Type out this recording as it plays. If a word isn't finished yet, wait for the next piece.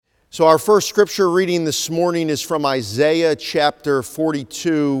So our first scripture reading this morning is from Isaiah chapter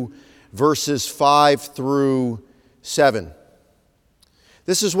 42, verses 5 through 7.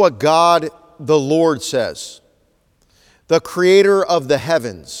 This is what God the Lord says, the creator of the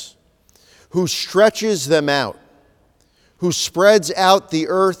heavens, who stretches them out, who spreads out the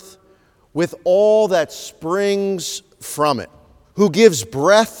earth with all that springs from it, who gives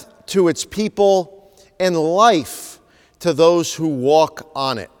breath to its people and life to those who walk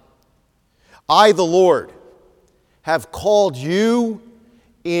on it. I, the Lord, have called you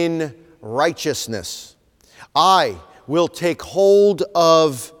in righteousness. I will take hold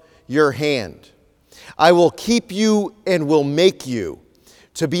of your hand. I will keep you and will make you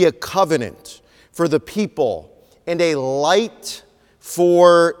to be a covenant for the people and a light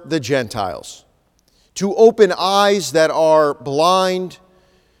for the Gentiles, to open eyes that are blind,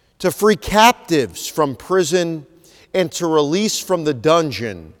 to free captives from prison, and to release from the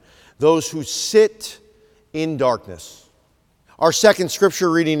dungeon those who sit in darkness. Our second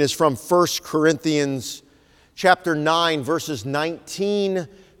scripture reading is from 1 Corinthians chapter 9, verses 19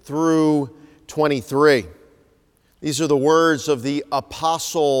 through 23. These are the words of the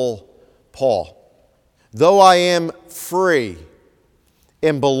Apostle Paul. Though I am free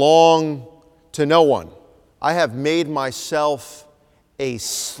and belong to no one, I have made myself a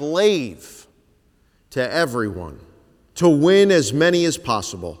slave to everyone to win as many as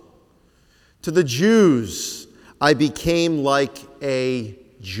possible. To the Jews, I became like a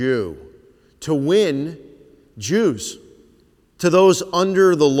Jew, to win Jews. To those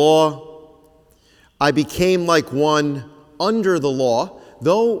under the law, I became like one under the law,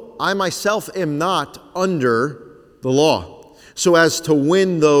 though I myself am not under the law, so as to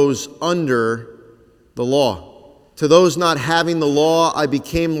win those under the law. To those not having the law, I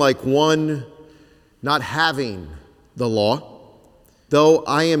became like one not having the law, though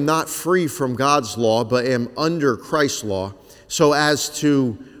I am not free from God's law, but am under Christ's law, so as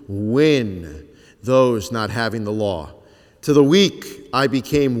to win those not having the law. To the weak, I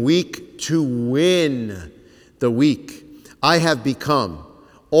became weak to win the weak. I have become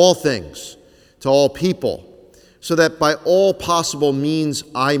all things to all people, so that by all possible means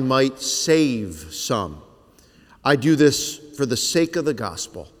I might save some. I do this for the sake of the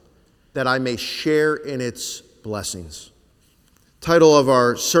gospel, that I may share in its blessings. Title of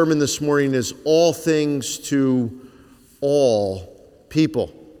our sermon this morning is All Things to All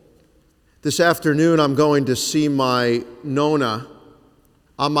People. This afternoon I'm going to see my Nona.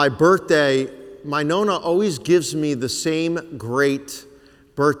 On my birthday, my Nona always gives me the same great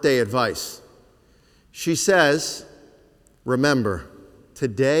birthday advice. She says, remember,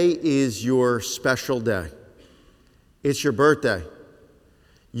 today is your special day. It's your birthday.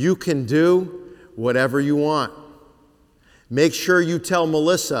 You can do whatever you want. Make sure you tell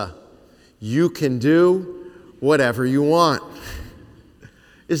Melissa you can do whatever you want.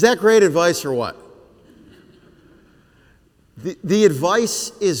 Is that great advice or what? The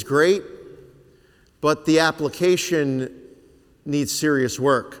advice is great, but the application needs serious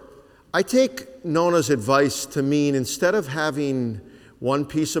work. I take Nona's advice to mean instead of having one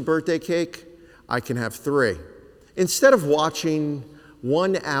piece of birthday cake, I can have 3. Instead of watching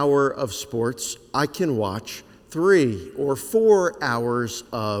 1 hour of sports, I can watch 3 or 4 hours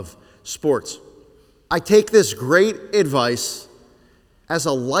of sports. I take this great advice as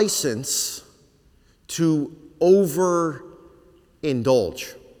a license to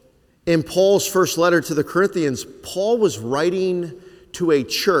overindulge. In Paul's first letter to the Corinthians, Paul was writing to a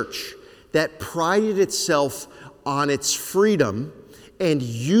church that prided itself on its freedom and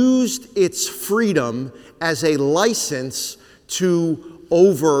used its freedom as a license to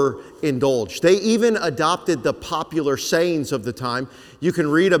overindulge. They even adopted the popular sayings of the time. You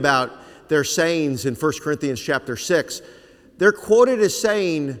can read about their sayings in 1 Corinthians chapter 6. They're quoted as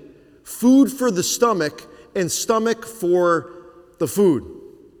saying, food for the stomach and stomach for the food.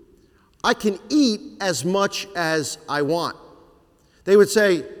 I can eat as much as I want. They would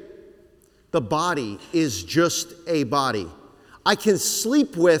say, the body is just a body. I can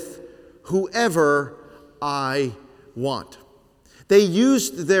sleep with whoever I want. They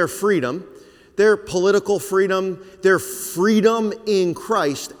used their freedom, their political freedom, their freedom in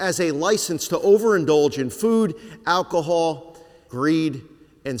Christ as a license to overindulge in food, alcohol, greed,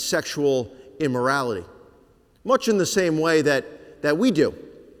 and sexual immorality. Much in the same way that we do.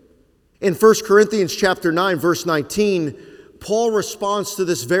 In 1 Corinthians chapter 9, verse 19, Paul responds to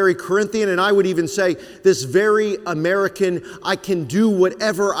this very Corinthian, and I would even say this very American, I can do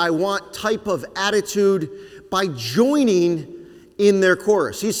whatever I want type of attitude by joining in their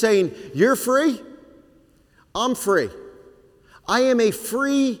chorus. He's saying, you're free, I'm free. I am a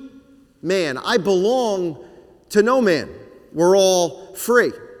free man. I belong to no man. We're all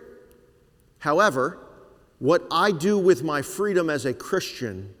free. However, what I do with my freedom as a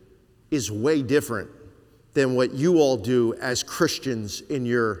Christian is way different than what you all do as Christians in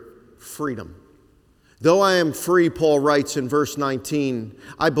your freedom. Though I am free, Paul writes in verse 19,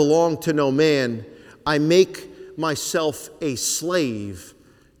 I belong to no man. I make myself a slave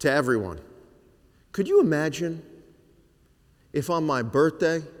to everyone. Could you imagine if on my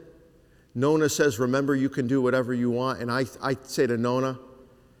birthday, Nona says, remember, you can do whatever you want, and I say to Nona,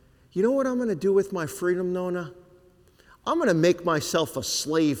 you know what I'm going to do with my freedom, Nona? I'm going to make myself a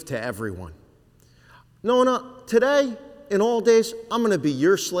slave to everyone. Nona, today, in all days, I'm going to be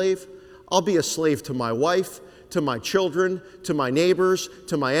your slave. I'll be a slave to my wife, to my children, to my neighbors,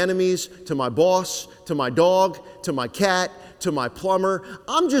 to my enemies, to my boss, to my dog, to my cat, to my plumber.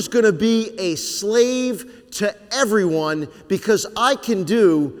 I'm just going to be a slave to everyone because I can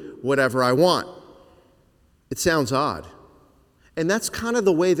do whatever I want. It sounds odd. And that's kind of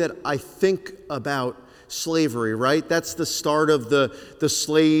the way that I think about slavery, right? That's the start of the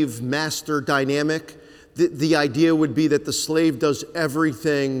slave-master dynamic. The idea would be that the slave does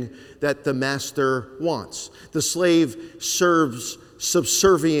everything that the master wants. The slave serves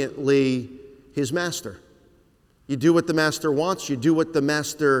subserviently his master. You do what the master wants, you do what the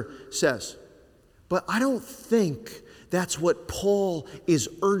master says. But I don't think that's what Paul is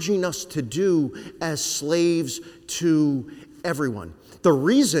urging us to do as slaves to everyone. The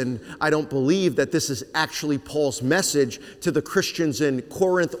reason I don't believe that this is actually Paul's message to the Christians in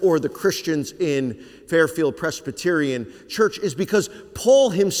Corinth or the Christians in Fairfield Presbyterian Church is because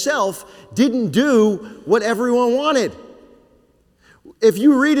Paul himself didn't do what everyone wanted. If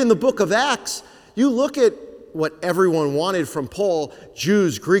you read in the book of Acts, you look at what everyone wanted from Paul,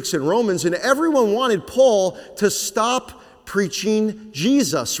 Jews, Greeks, and Romans, and everyone wanted Paul to stop preaching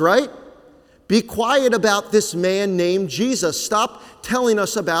Jesus, right? Be quiet about this man named Jesus. Stop telling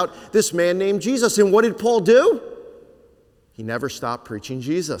us about this man named Jesus. And what did Paul do? He never stopped preaching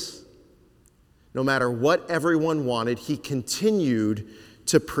Jesus. No matter what everyone wanted, he continued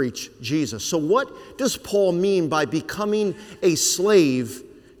to preach Jesus. So what does Paul mean by becoming a slave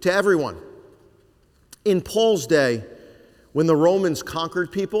to everyone? In Paul's day, when the Romans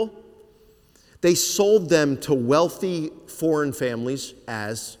conquered people, they sold them to wealthy foreign families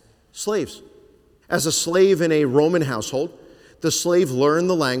as slaves. As a slave in a Roman household, the slave learned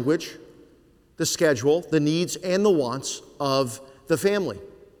the language, the schedule, the needs, and the wants of the family.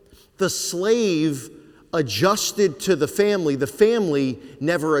 The slave adjusted to the family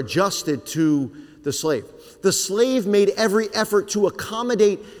never adjusted to the slave. The slave made every effort to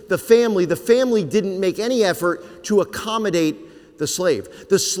accommodate the family didn't make any effort to accommodate the slave.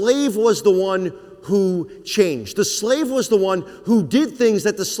 The slave was the one who changed. The slave was the one who did things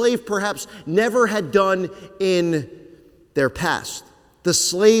that the slave perhaps never had done in their past. The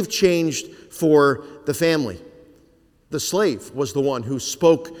slave changed for the family. The slave was the one who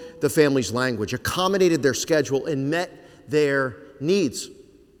spoke the family's language, accommodated their schedule, and met their needs.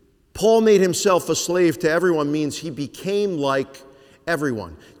 Paul made himself a slave to everyone means he became like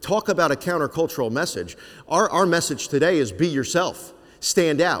everyone. Talk about a countercultural message. Our message today is be yourself,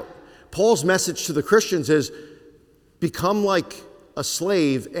 stand out. Paul's message to the Christians is become like a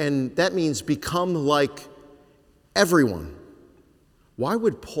slave, and that means become like everyone. Why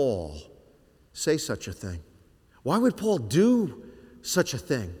would Paul say such a thing? Why would Paul do such a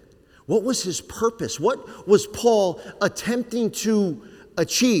thing? What was his purpose? What was Paul attempting to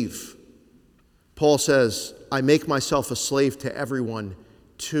achieve? Paul says, I make myself a slave to everyone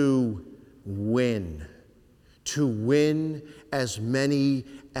to win as many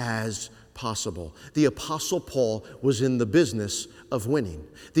as possible. The Apostle Paul was in the business of winning.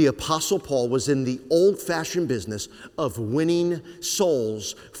 The Apostle Paul was in the old-fashioned business of winning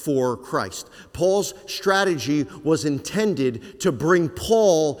souls for Christ. Paul's strategy was intended to bring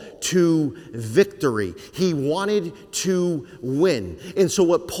Paul to victory. He wanted to win. And so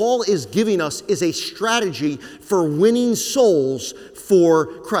what Paul is giving us is a strategy for winning souls for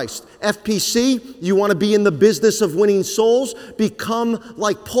Christ. FPC, you want to be in the business of winning souls? Become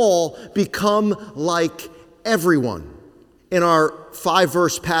like Paul, become like everyone. In our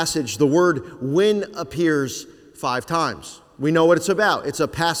 5-verse passage, the word win appears 5 times. We know what it's about. It's a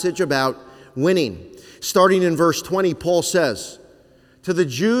passage about winning. Starting in verse 20, Paul says, to the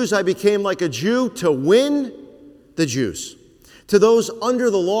Jews I became like a Jew to win the Jews. To those under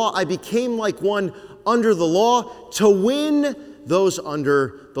the law I became like one under the law to win those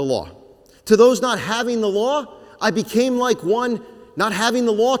under the law. To those not having the law, I became like one not having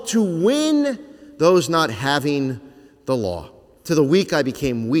the law to win those not having the law. To the weak I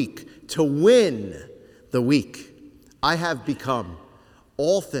became weak to win the weak. I have become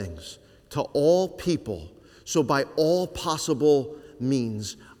all things to all people, so by all possible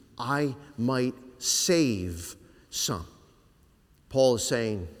means I might save some. Paul is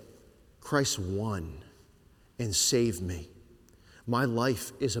saying, Christ won and saved me. My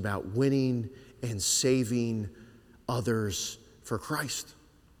life is about winning and saving others for Christ.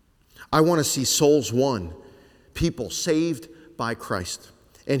 I want to see souls won, people saved by Christ.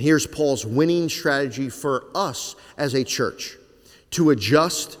 And here's Paul's winning strategy for us as a church: to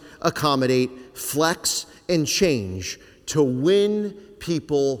adjust, accommodate, flex, and change to win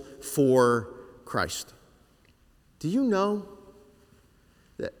people for Christ. Do you know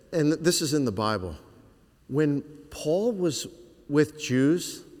that, and this is in the Bible, when Paul was with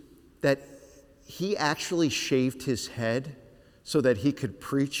Jews, that he actually shaved his head so that he could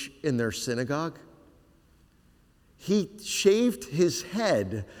preach in their synagogue? He shaved his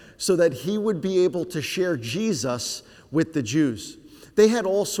head so that he would be able to share Jesus with the Jews. They had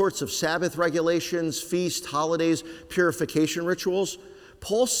all sorts of Sabbath regulations, feasts, holidays, purification rituals.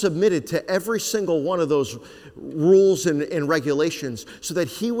 Paul submitted to every single one of those rules and regulations so that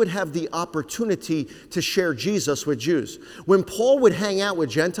he would have the opportunity to share Jesus with Jews. When Paul would hang out with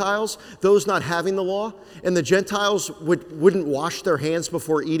Gentiles, those not having the law, and the Gentiles wouldn't wash their hands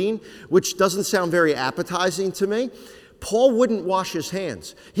before eating, which doesn't sound very appetizing to me, Paul wouldn't wash his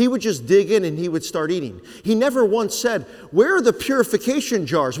hands. He would just dig in and he would start eating. He never once said, "Where are the purification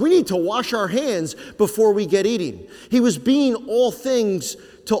jars? We need to wash our hands before we get eating." He was being all things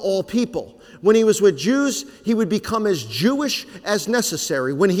to all people. When he was with Jews, he would become as Jewish as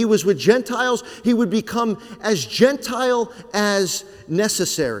necessary. When he was with Gentiles, he would become as Gentile as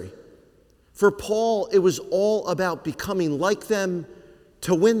necessary. For Paul, it was all about becoming like them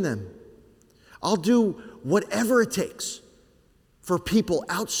to win them. I'll do whatever it takes for people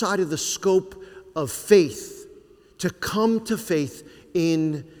outside of the scope of faith to come to faith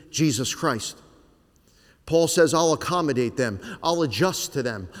in Jesus Christ. Paul says, I'll accommodate them, I'll adjust to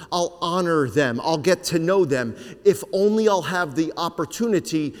them, I'll honor them, I'll get to know them, if only I'll have the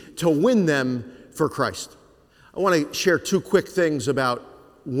opportunity to win them for Christ. I want to share two quick things about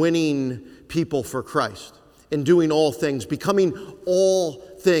winning people for Christ and doing all things, becoming all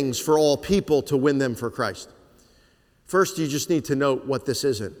things for all people to win them for Christ. First, you just need to note what this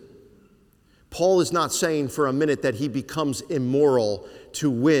isn't. Paul is not saying for a minute that he becomes immoral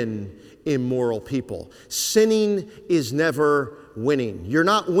to win immoral people. Sinning is never winning. You're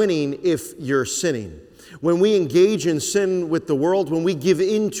not winning if you're sinning. When we engage in sin with the world, when we give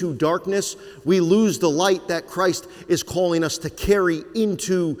in to darkness, we lose the light that Christ is calling us to carry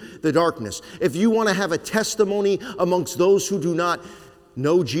into the darkness. If you want to have a testimony amongst those who do not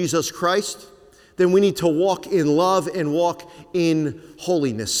know Jesus Christ, then we need to walk in love and walk in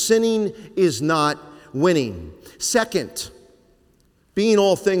holiness. Sinning is not winning. Second, being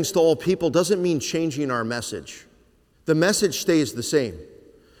all things to all people doesn't mean changing our message. The message stays the same.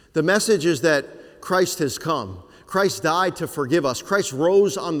 The message is that Christ has come. Christ died to forgive us. Christ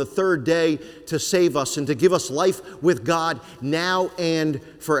rose on the third day to save us and to give us life with God now and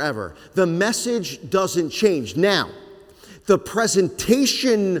forever. The message doesn't change. Now, the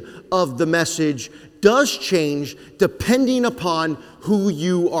presentation of the message does change depending upon who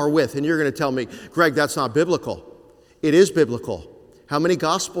you are with. And you're going to tell me, Greg, that's not biblical. It is biblical. How many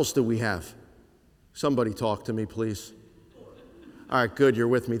gospels do we have? Somebody talk to me, please. All right, good, you're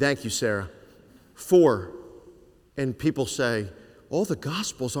with me. Thank you, Sarah. 4. And people say, all the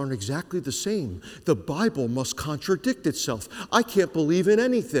gospels aren't exactly the same. The Bible must contradict itself. I can't believe in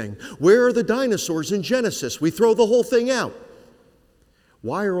anything. Where are the dinosaurs in Genesis? We throw the whole thing out.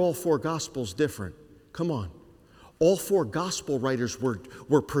 Why are all 4 gospels different? Come on. All 4 gospel writers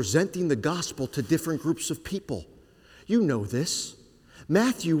were presenting the gospel to different groups of people. You know this.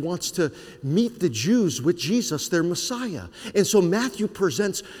 Matthew wants to meet the Jews with Jesus, their Messiah. And so Matthew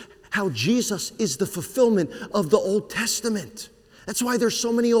presents how Jesus is the fulfillment of the Old Testament. That's why there's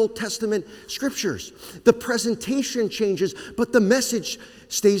so many Old Testament scriptures. The presentation changes, but the message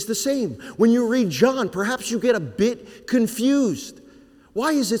stays the same. When you read John, perhaps you get a bit confused.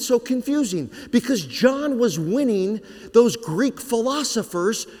 Why is it so confusing? Because John was winning those Greek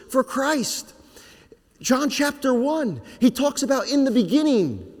philosophers for Christ. John chapter 1, he talks about in the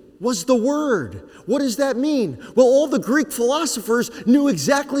beginning was the Word. What does that mean? Well, all the Greek philosophers knew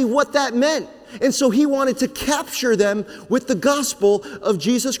exactly what that meant. And so he wanted to capture them with the gospel of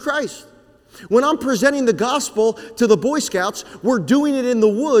Jesus Christ. When I'm presenting the gospel to the Boy Scouts, we're doing it in the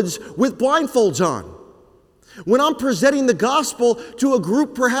woods with blindfolds on. When I'm presenting the gospel to a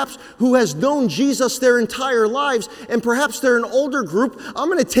group perhaps who has known Jesus their entire lives, and perhaps they're an older group, I'm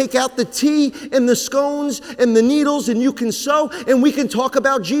going to take out the tea and the scones and the needles, and you can sew, and we can talk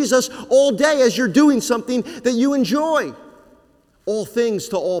about Jesus all day as you're doing something that you enjoy. All things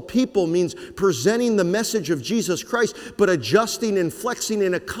to all people means presenting the message of Jesus Christ, but adjusting and flexing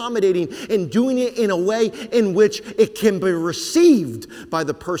and accommodating and doing it in a way in which it can be received by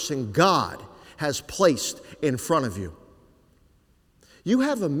the person God has placed in front of you. You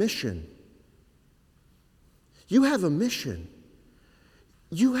have a mission. You have a mission.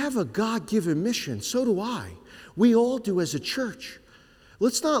 You have a God-given mission. So do I. We all do as a church.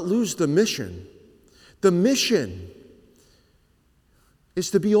 Let's not lose the mission. The mission is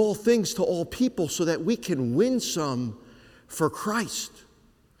to be all things to all people so that we can win some for Christ.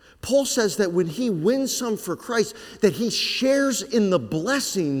 Paul says that when he wins some for Christ, that he shares in the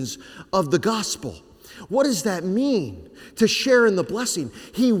blessings of the gospel. What does that mean, to share in the blessing?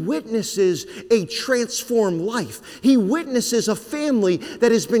 He witnesses a transformed life. He witnesses a family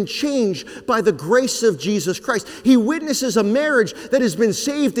that has been changed by the grace of Jesus Christ. He witnesses a marriage that has been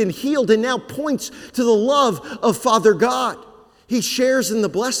saved and healed and now points to the love of Father God. He shares in the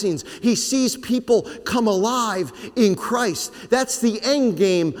blessings. He sees people come alive in Christ. That's the end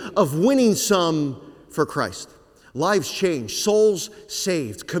game of winning some for Christ. Lives changed, souls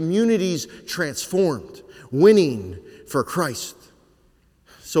saved, communities transformed, winning for Christ.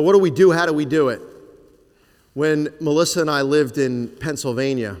 So what do we do? How do we do it? When Melissa and I lived in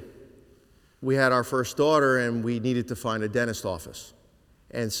Pennsylvania, we had our first daughter and we needed to find a dentist office.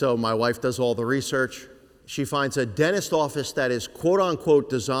 And so my wife does all the research. She finds a dentist office that is quote-unquote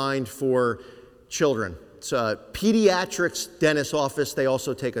designed for children. It's a pediatrics dentist office. They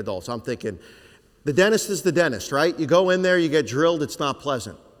also take adults. I'm thinking, the dentist is the dentist, right? You go in there, you get drilled, it's not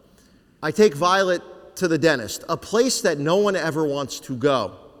pleasant. I take Violet to the dentist, a place that no one ever wants to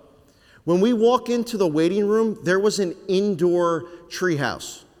go. When we walk into the waiting room, there was an indoor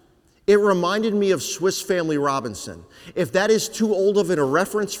treehouse. It reminded me of Swiss Family Robinson. If that is too old of a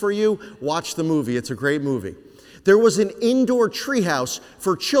reference for you, watch the movie. It's a great movie. There was an indoor treehouse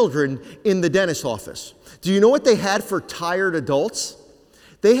for children in the dentist office. Do you know what they had for tired adults?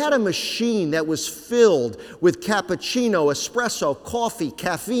 They had a machine that was filled with cappuccino, espresso, coffee,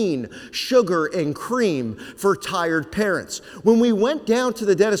 caffeine, sugar, and cream for tired parents. When we went down to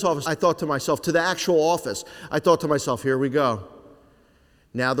the dentist office, I thought to myself, to the actual office, I thought to myself, here we go.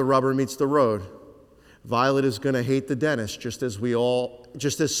 Now the rubber meets the road. Violet is going to hate the dentist, just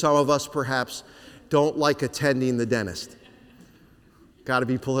as some of us perhaps don't like attending the dentist. Got to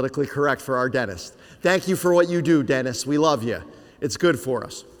be politically correct for our dentist. Thank you for what you do, dentist. We love you. It's good for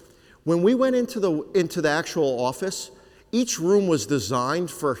us. When we went into the actual office, each room was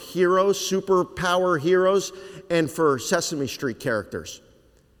designed for heroes, superpower heroes, and for Sesame Street characters.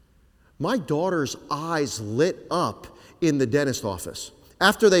 My daughter's eyes lit up in the dentist office.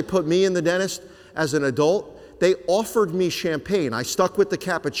 After they put me in the dentist as an adult, they offered me champagne. I stuck with the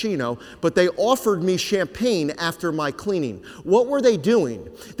cappuccino, but they offered me champagne after my cleaning. What were they doing?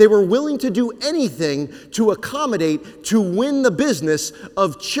 They were willing to do anything to accommodate, to win the business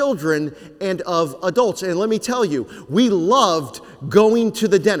of children and of adults. And let me tell you, we loved going to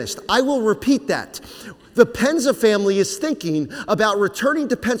the dentist. I will repeat that. The Penza family is thinking about returning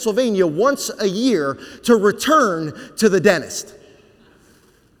to Pennsylvania once a year to return to the dentist.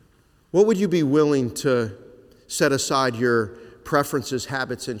 What would you be willing to set aside your preferences,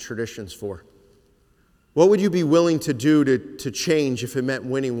 habits, and traditions for? What would you be willing to do to change if it meant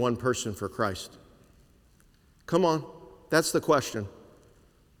winning one person for Christ? Come on, that's the question.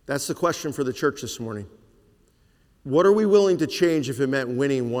 That's the question for the church this morning. What are we willing to change if it meant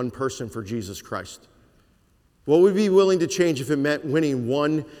winning one person for Jesus Christ? What would we be willing to change if it meant winning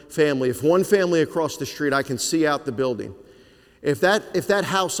one family? If one family across the street, I can see out the building. If that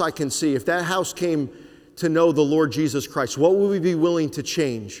house I can see, if that house came to know the Lord Jesus Christ, what would we be willing to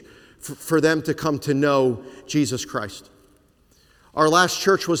change for them to come to know Jesus Christ? Our last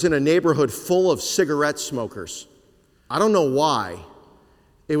church was in a neighborhood full of cigarette smokers. I don't know why.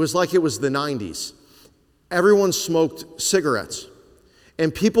 It was like it was the 90s. Everyone smoked cigarettes.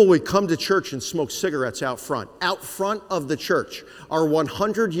 And people would come to church and smoke cigarettes out front of the church, our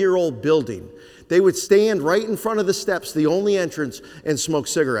 100-year-old building. They would stand right in front of the steps, the only entrance, and smoke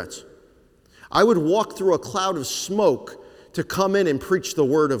cigarettes. I would walk through a cloud of smoke to come in and preach the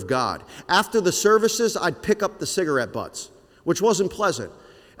Word of God. After the services, I'd pick up the cigarette butts, which wasn't pleasant.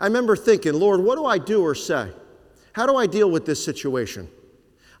 I remember thinking, Lord, what do I do or say? How do I deal with this situation?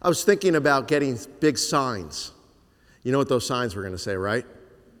 I was thinking about getting big signs. You know what those signs were going to say, right?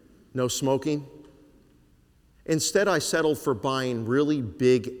 No smoking. Instead, I settled for buying really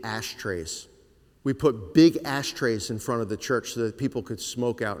big ashtrays. We put big ashtrays in front of the church so that people could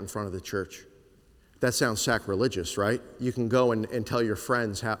smoke out in front of the church. That sounds sacrilegious, right? You can go and tell your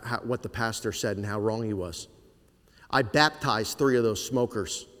friends what the pastor said and how wrong he was. I baptized 3 of those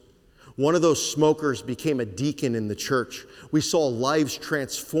smokers. One of those smokers became a deacon in the church. We saw lives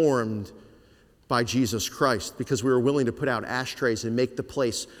transformed by Jesus Christ because we were willing to put out ashtrays and make the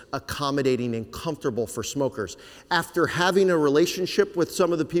place accommodating and comfortable for smokers. After having a relationship with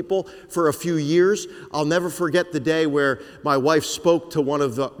some of the people for a few years, I'll never forget the day where my wife spoke to one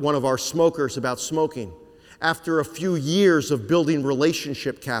of our smokers about smoking. After a few years of building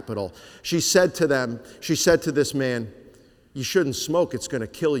relationship capital, she said to this man, "You shouldn't smoke, it's going to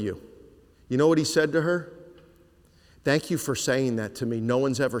kill you." You know what he said to her? "Thank you for saying that to me. No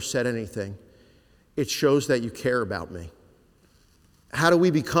one's ever said anything. It shows that you care about me." How do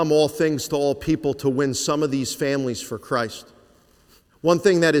we become all things to all people to win some of these families for Christ? One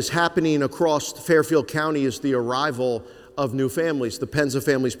thing that is happening across Fairfield County is the arrival of new families. The Penza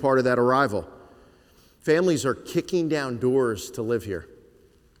family is part of that arrival. Families are kicking down doors to live here.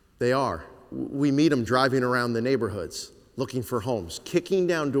 They are. We meet them driving around the neighborhoods looking for homes, kicking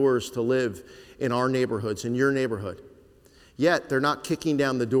down doors to live in our neighborhoods, in your neighborhood. Yet they're not kicking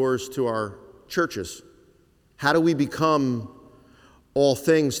down the doors to our churches. How do we become all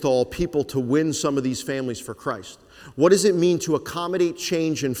things to all people to win some of these families for Christ? What does it mean to accommodate,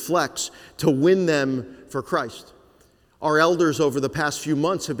 change, and flex to win them for Christ? Our elders over the past few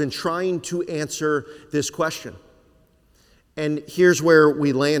months have been trying to answer this question. And here's where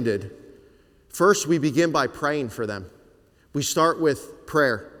we landed. First, we begin by praying for them. We start with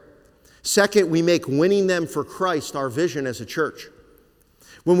prayer. Second, we make winning them for Christ our vision as a church.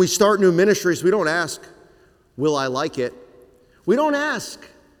 When we start new ministries, we don't ask, "Will I like it?" We don't ask,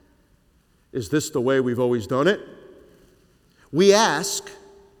 "Is this the way we've always done it?" We ask,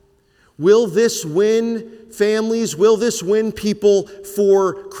 "Will this win families? Will this win people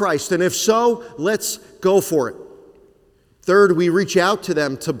for Christ? And if so, let's go for it." Third, we reach out to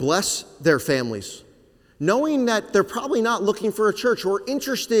them to bless their families, knowing that they're probably not looking for a church or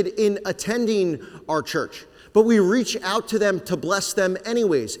interested in attending our church. But we reach out to them to bless them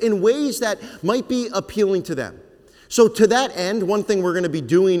anyways, in ways that might be appealing to them. So to that end, one thing we're going to be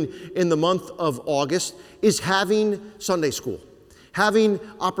doing in the month of August is having Sunday school, having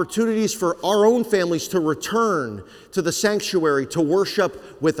opportunities for our own families to return to the sanctuary to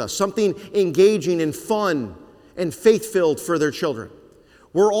worship with us, something engaging and fun and faith-filled for their children.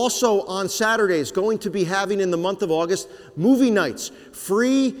 We're also on Saturdays going to be having in the month of August movie nights,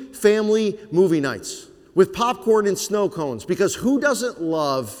 free family movie nights, with popcorn and snow cones, because who doesn't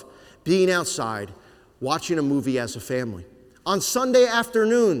love being outside watching a movie as a family? On Sunday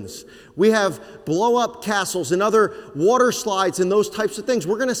afternoons, we have blow-up castles and other water slides and those types of things.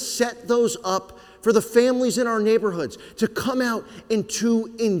 We're going to set those up for the families in our neighborhoods to come out and to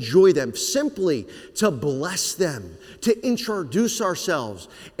enjoy them, simply to bless them, to introduce ourselves,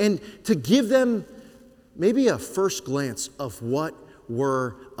 and to give them maybe a first glance of what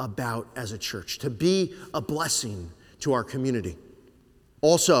we're about as a church, to be a blessing to our community.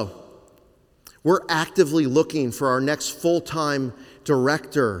 Also, we're actively looking for our next full-time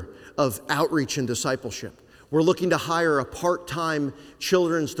director of outreach and discipleship. We're looking to hire a part-time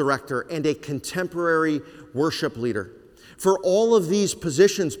children's director and a contemporary worship leader. For all of these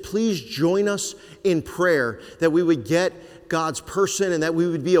positions, please join us in prayer that we would get God's person and that we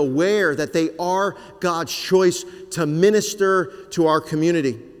would be aware that they are God's choice to minister to our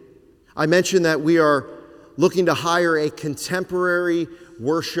community. I mentioned that we are looking to hire a contemporary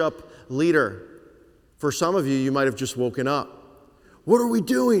worship leader. For some of you, you might have just woken up. What are we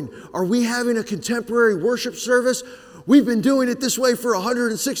doing? Are we having a contemporary worship service? We've been doing it this way for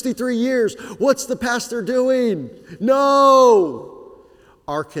 163 years. What's the pastor doing? No!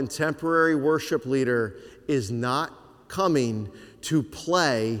 Our contemporary worship leader is not coming to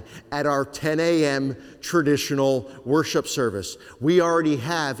play at our 10 a.m. traditional worship service. We already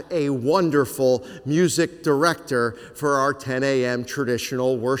have a wonderful music director for our 10 a.m.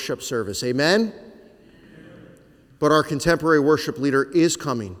 traditional worship service. Amen? But our contemporary worship leader is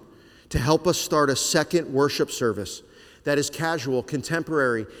coming to help us start a second worship service that is casual,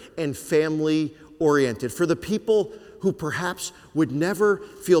 contemporary, and family-oriented. For the people who perhaps would never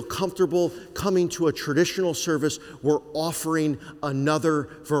feel comfortable coming to a traditional service, we're offering another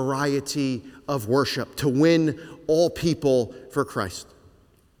variety of worship to win all people for Christ.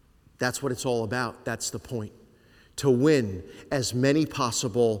 That's what it's all about. That's the point. To win as many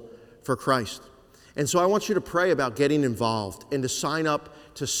possible for Christ. And so I want you to pray about getting involved and to sign up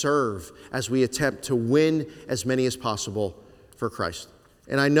to serve as we attempt to win as many as possible for Christ.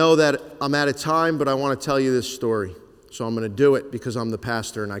 And I know that I'm out of time, but I want to tell you this story. So I'm going to do it because I'm the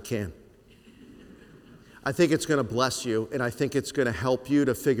pastor and I can. I think it's going to bless you, and I think it's going to help you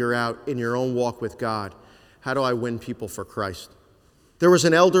to figure out in your own walk with God, how do I win people for Christ? There was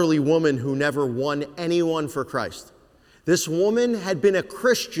an elderly woman who never won anyone for Christ. This woman had been a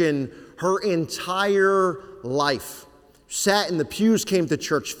Christian her entire life. Sat in the pews, came to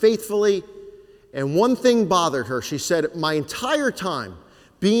church faithfully, and one thing bothered her. She said, my entire time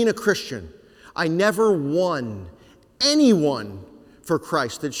being a Christian, I never won anyone for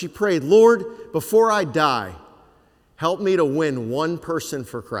Christ. And she prayed, Lord, before I die, help me to win one person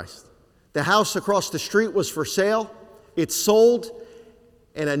for Christ. The house across the street was for sale. It sold,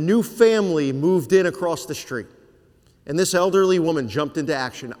 and a new family moved in across the street. And this elderly woman jumped into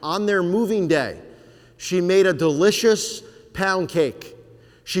action. On their moving day, she made a delicious pound cake.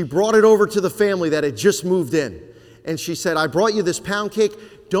 She brought it over to the family that had just moved in. And she said, I brought you this pound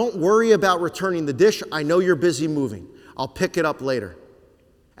cake. Don't worry about returning the dish. I know you're busy moving. I'll pick it up later.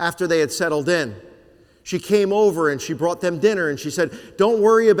 After they had settled in, she came over and she brought them dinner. And she said, don't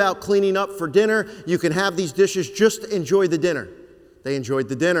worry about cleaning up for dinner. You can have these dishes. Just enjoy the dinner. They enjoyed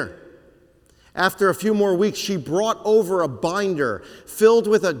the dinner. After a few more weeks, she brought over a binder filled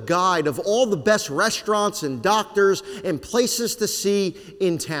with a guide of all the best restaurants and doctors and places to see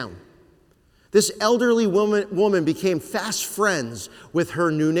in town. This elderly woman became fast friends with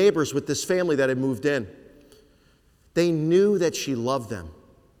her new neighbors, with this family that had moved in. They knew that she loved them.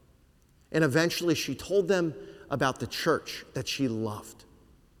 And eventually she told them about the church that she loved.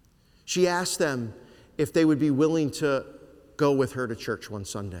 She asked them if they would be willing to go with her to church one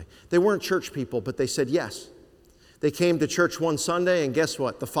Sunday. They weren't church people, but they said yes. They came to church one Sunday, and guess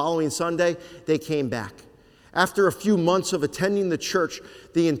what? The following Sunday, they came back. After a few months of attending the church,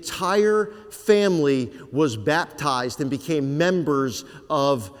 the entire family was baptized and became members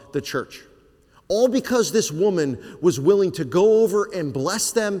of the church. All because this woman was willing to go over and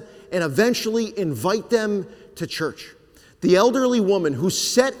bless them and eventually invite them to church. The elderly woman who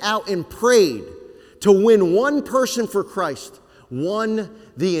set out and prayed to win one person for Christ won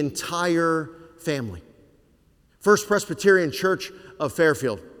the entire family. First Presbyterian Church of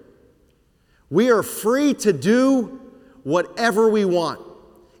Fairfield. We are free to do whatever we want.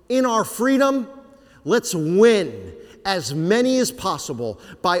 In our freedom, let's win as many as possible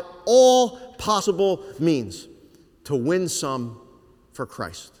by all possible means to win some for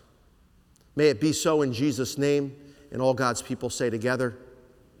Christ. May it be so in Jesus' name, and all God's people say together,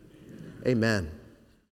 amen.